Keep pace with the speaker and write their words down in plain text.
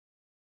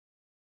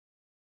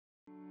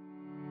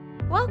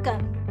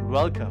Welcome.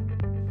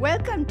 Welcome.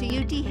 Welcome to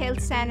UT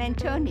Health San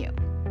Antonio.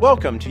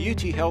 Welcome to UT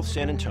Health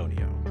San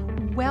Antonio.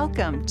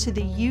 Welcome to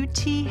the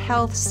UT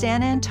Health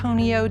San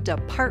Antonio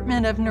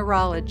Department of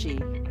Neurology.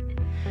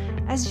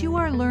 As you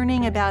are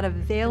learning about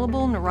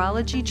available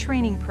neurology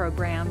training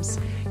programs,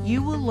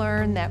 you will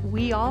learn that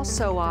we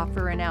also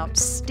offer an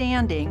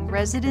outstanding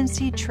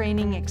residency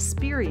training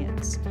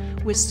experience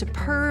with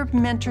superb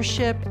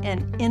mentorship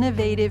and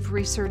innovative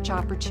research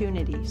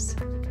opportunities.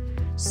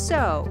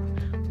 So,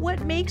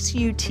 what makes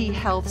UT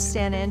Health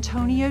San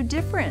Antonio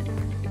different?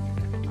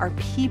 Our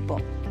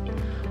people.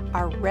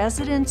 Our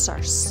residents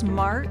are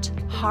smart,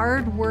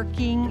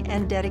 hardworking,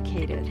 and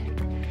dedicated.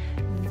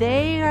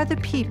 They are the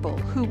people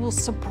who will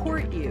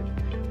support you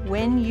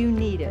when you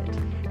need it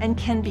and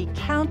can be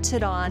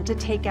counted on to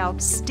take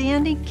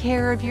outstanding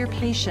care of your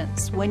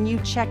patients when you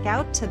check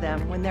out to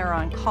them when they're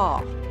on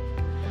call.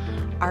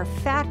 Our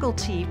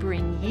faculty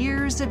bring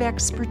years of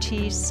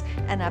expertise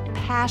and a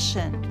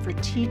passion for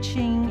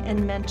teaching and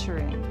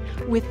mentoring.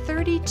 With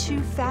 32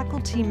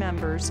 faculty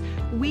members,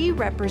 we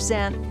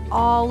represent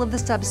all of the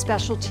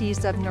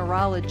subspecialties of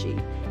neurology,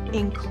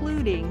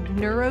 including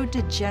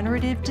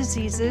neurodegenerative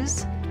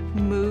diseases,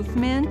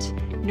 movement,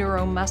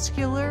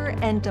 neuromuscular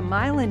and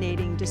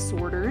demyelinating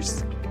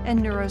disorders,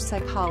 and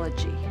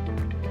neuropsychology.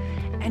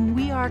 And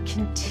we are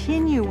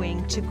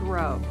continuing to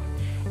grow,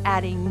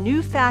 adding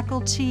new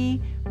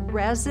faculty,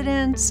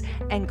 residents,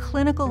 and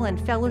clinical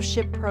and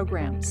fellowship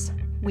programs.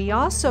 We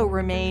also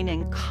remain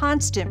in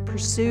constant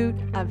pursuit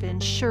of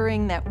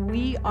ensuring that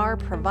we are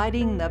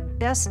providing the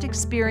best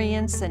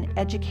experience and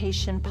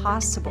education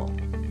possible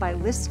by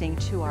listening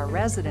to our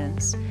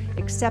residents,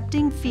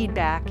 accepting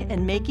feedback,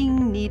 and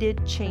making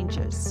needed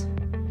changes.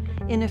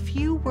 In a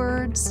few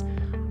words,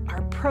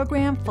 our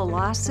program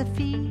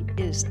philosophy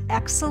is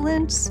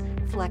excellence,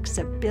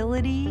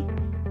 flexibility,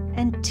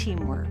 and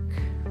teamwork.